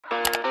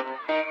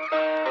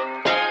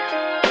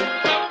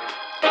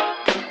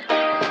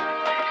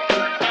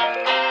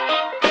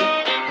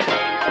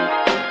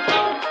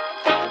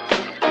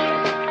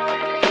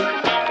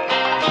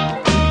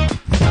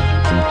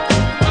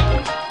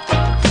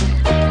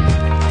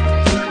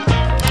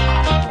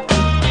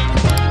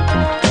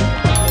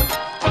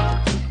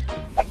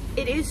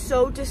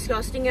so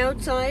disgusting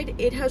outside.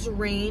 It has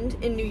rained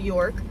in New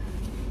York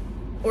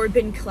or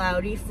been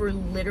cloudy for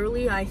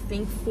literally, I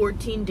think,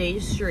 14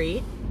 days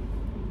straight.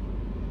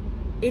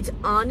 It's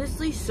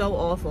honestly so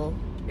awful.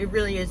 It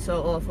really is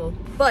so awful.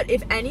 But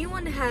if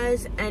anyone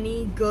has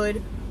any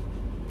good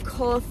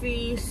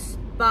coffee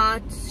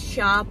spots,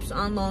 shops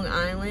on Long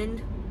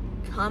Island,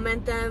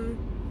 comment them,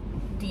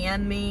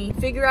 DM me,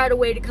 figure out a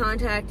way to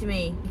contact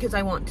me because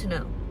I want to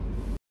know.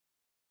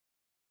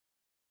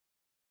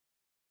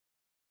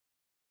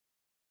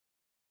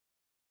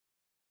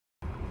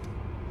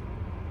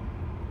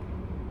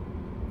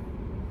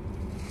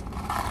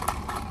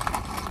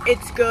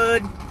 It's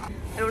good.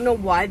 I don't know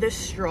why this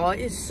straw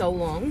is so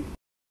long.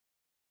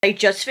 I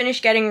just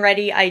finished getting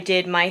ready. I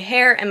did my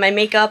hair and my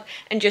makeup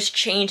and just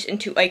changed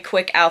into a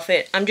quick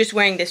outfit. I'm just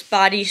wearing this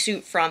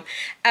bodysuit from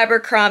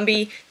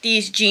Abercrombie.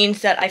 These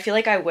jeans that I feel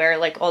like I wear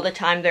like all the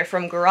time. They're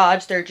from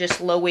Garage. They're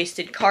just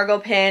low-waisted cargo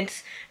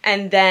pants.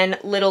 And then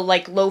little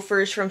like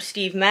loafers from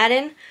Steve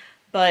Madden.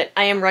 But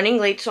I am running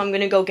late, so I'm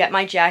gonna go get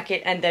my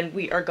jacket and then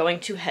we are going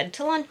to head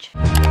to lunch.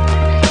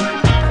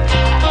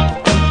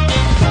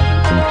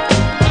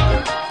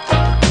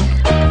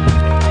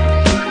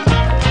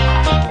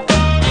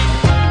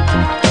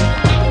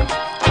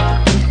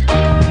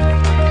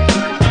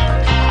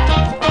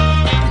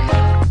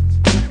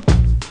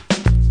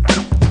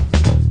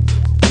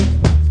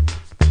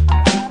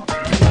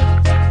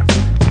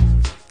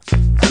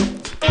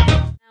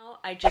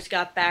 I just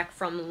got back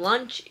from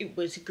lunch. It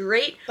was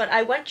great, but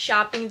I went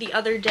shopping the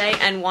other day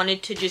and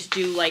wanted to just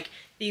do like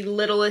the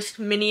littlest,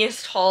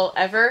 miniest haul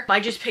ever. I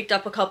just picked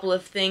up a couple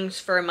of things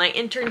for my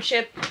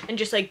internship and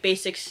just like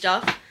basic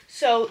stuff.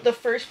 So the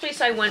first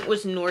place I went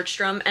was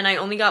Nordstrom and I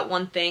only got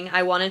one thing.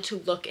 I wanted to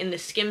look in the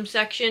skim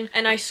section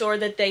and I saw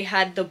that they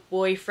had the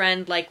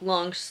boyfriend like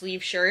long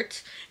sleeve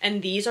shirts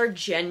and these are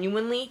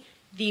genuinely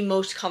the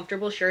most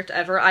comfortable shirts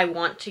ever. I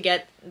want to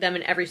get them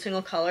in every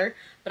single color,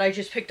 but I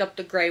just picked up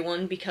the gray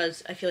one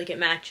because I feel like it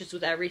matches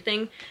with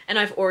everything, and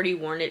I've already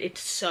worn it. It's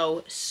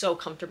so, so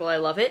comfortable. I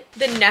love it.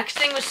 The next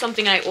thing was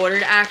something I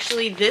ordered,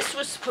 actually. This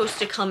was supposed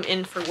to come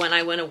in for when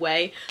I went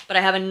away, but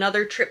I have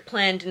another trip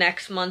planned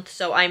next month,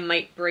 so I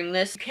might bring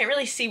this. You can't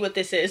really see what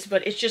this is,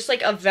 but it's just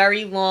like a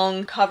very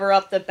long cover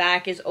up. The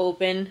back is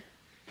open,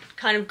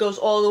 kind of goes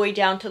all the way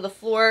down to the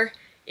floor.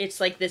 It's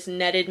like this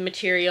netted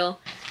material.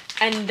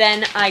 And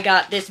then I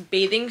got this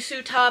bathing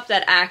suit top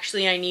that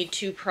actually I need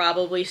to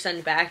probably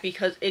send back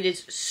because it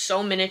is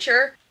so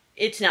miniature.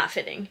 It's not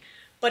fitting.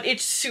 But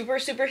it's super,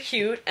 super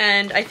cute,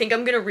 and I think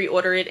I'm gonna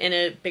reorder it in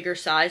a bigger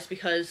size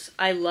because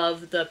I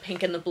love the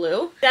pink and the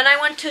blue. Then I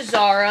went to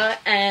Zara,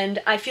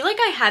 and I feel like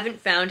I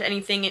haven't found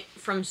anything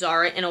from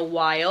Zara in a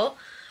while.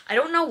 I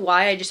don't know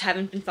why, I just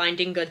haven't been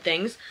finding good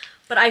things.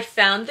 But I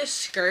found this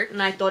skirt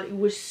and I thought it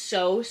was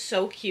so,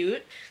 so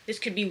cute. This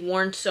could be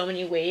worn so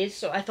many ways,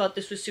 so I thought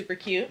this was super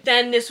cute.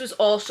 Then this was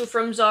also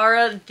from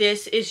Zara.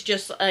 This is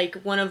just like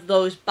one of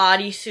those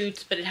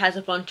bodysuits, but it has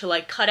a bunch of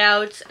like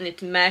cutouts and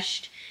it's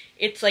meshed.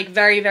 It's like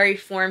very, very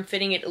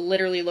form-fitting. It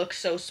literally looks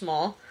so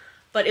small.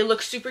 But it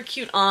looks super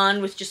cute on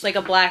with just like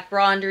a black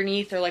bra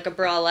underneath or like a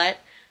bralette.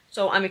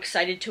 So I'm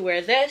excited to wear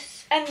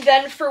this. And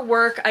then for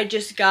work, I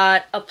just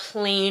got a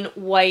plain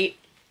white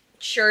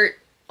shirt.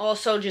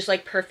 Also just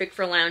like perfect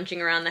for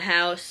lounging around the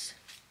house.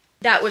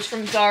 That was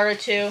from Zara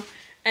too.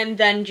 And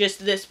then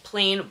just this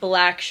plain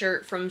black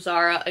shirt from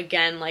Zara.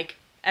 Again, like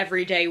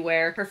everyday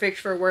wear. Perfect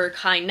for work,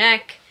 high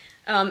neck.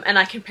 And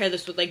I can pair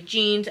this with like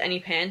jeans, any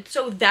pants.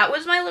 So that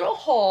was my little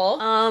haul.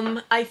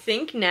 I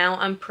think now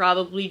I'm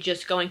probably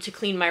just going to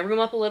clean my room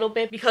up a little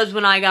bit because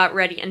when I got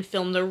ready and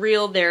filmed the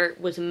reel, there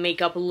was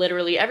makeup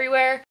literally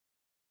everywhere.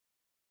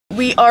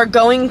 We are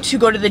going to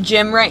go to the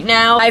gym right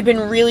now. I've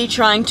been really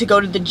trying to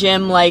go to the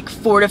gym like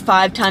 4 to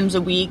 5 times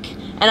a week,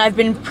 and I've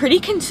been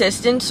pretty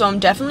consistent, so I'm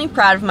definitely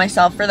proud of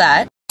myself for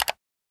that.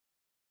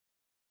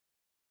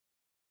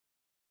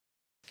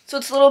 So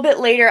it's a little bit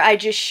later. I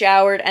just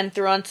showered and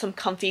threw on some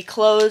comfy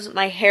clothes.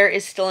 My hair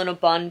is still in a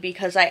bun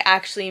because I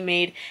actually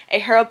made a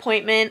hair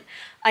appointment.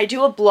 I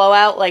do a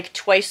blowout like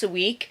twice a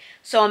week,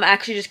 so I'm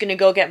actually just gonna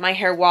go get my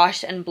hair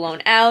washed and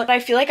blown out. I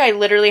feel like I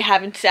literally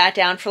haven't sat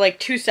down for like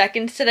 2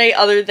 seconds today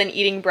other than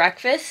eating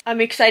breakfast.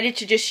 I'm excited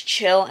to just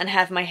chill and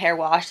have my hair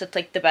washed. That's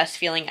like the best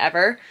feeling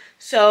ever.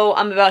 So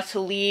I'm about to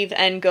leave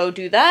and go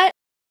do that.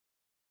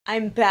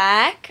 I'm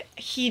back.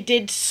 He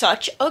did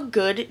such a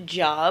good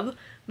job.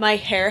 My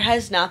hair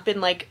has not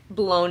been like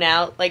blown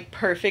out like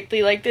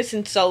perfectly like this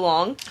in so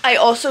long. I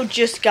also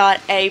just got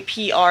a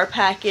PR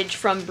package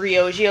from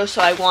Briogeo, so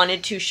I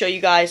wanted to show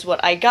you guys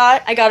what I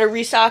got. I got a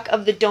restock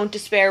of the Don't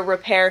Despair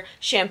Repair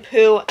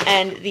shampoo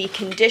and the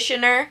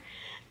conditioner,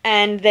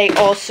 and they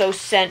also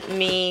sent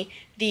me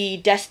the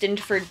Destined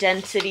for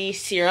Density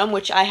serum,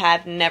 which I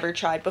have never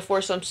tried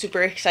before, so I'm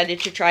super excited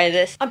to try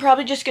this. I'm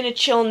probably just gonna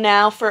chill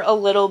now for a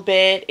little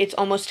bit. It's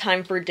almost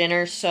time for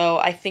dinner, so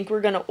I think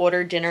we're gonna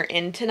order dinner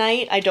in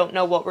tonight. I don't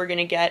know what we're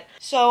gonna get,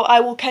 so I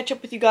will catch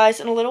up with you guys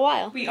in a little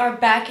while. We are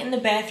back in the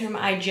bathroom.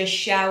 I just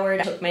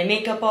showered, took my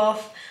makeup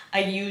off.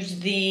 I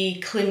used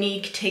the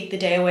Clinique Take the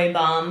Day Away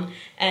Balm,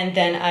 and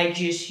then I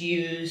just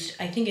used,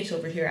 I think it's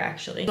over here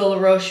actually, the La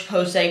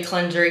Roche-Posay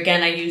cleanser.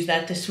 Again, I used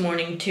that this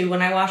morning too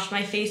when I washed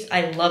my face.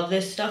 I love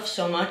this stuff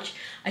so much.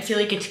 I feel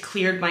like it's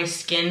cleared my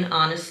skin,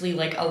 honestly,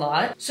 like a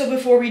lot. So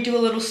before we do a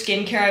little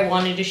skincare, I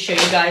wanted to show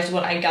you guys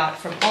what I got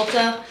from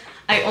Ulta.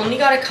 I only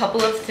got a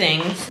couple of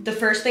things. The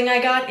first thing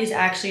I got is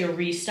actually a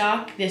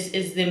restock. This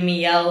is the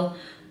Miel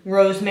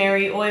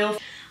Rosemary Oil.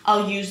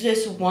 I'll use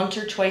this once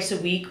or twice a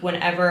week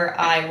whenever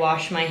I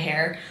wash my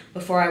hair.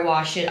 Before I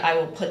wash it, I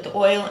will put the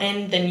oil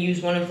in, then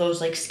use one of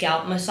those like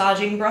scalp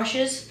massaging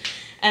brushes,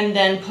 and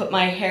then put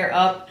my hair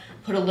up,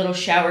 put a little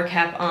shower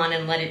cap on,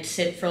 and let it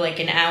sit for like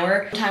an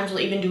hour. Sometimes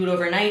I'll even do it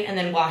overnight and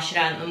then wash it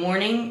out in the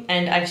morning,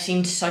 and I've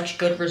seen such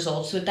good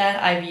results with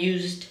that. I've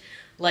used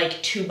like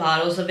 2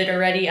 bottles of it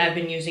already. I've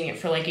been using it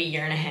for like a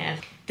year and a half.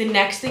 The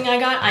next thing I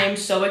got, I am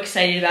so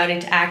excited about.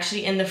 It's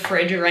actually in the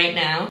fridge right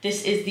now.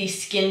 This is the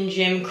Skin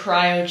Gym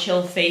Cryo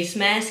Chill Face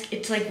Mask.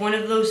 It's like one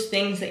of those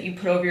things that you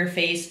put over your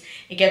face.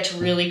 It gets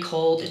really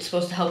cold. It's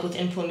supposed to help with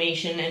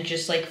inflammation and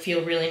just like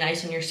feel really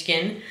nice on your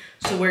skin.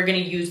 So we're gonna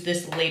use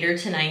this later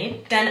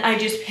tonight. Then I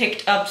just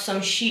picked up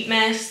some sheet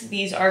masks.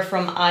 These are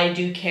from I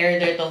Do Care.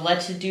 They're the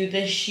Let's Do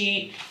This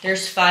sheet.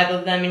 There's 5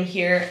 of them in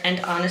here.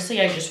 And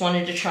honestly, I just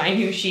wanted to try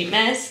new sheet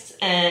masks,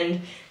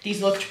 and these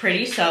looked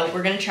pretty, so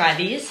we're gonna try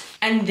these.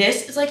 And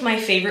this is like my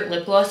favorite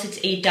lip gloss. It's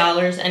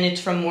 $8 and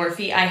it's from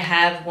Morphe. I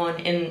have one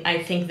in,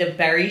 I think, the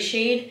berry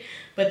shade,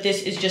 but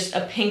this is just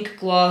a pink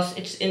gloss.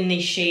 It's in the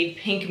shade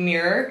Pink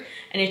Mirror,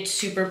 and it's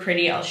super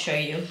pretty. I'll show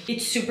you.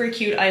 It's super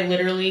cute. I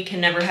literally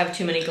can never have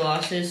too many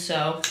glosses,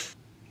 so.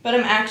 But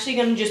I'm actually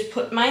gonna just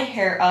put my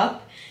hair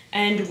up,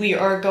 and we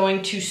are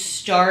going to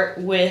start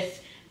with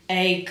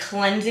a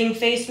cleansing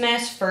face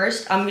mask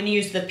first. I'm gonna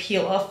use the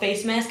peel off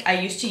face mask. I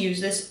used to use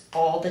this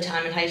all the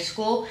time in high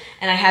school,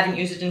 and I haven't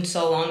used it in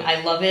so long.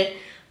 I love it.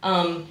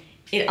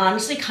 It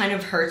honestly kind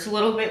of hurts a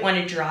little bit when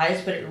it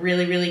dries, but it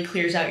really, really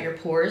clears out your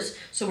pores.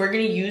 So we're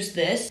gonna use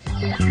this.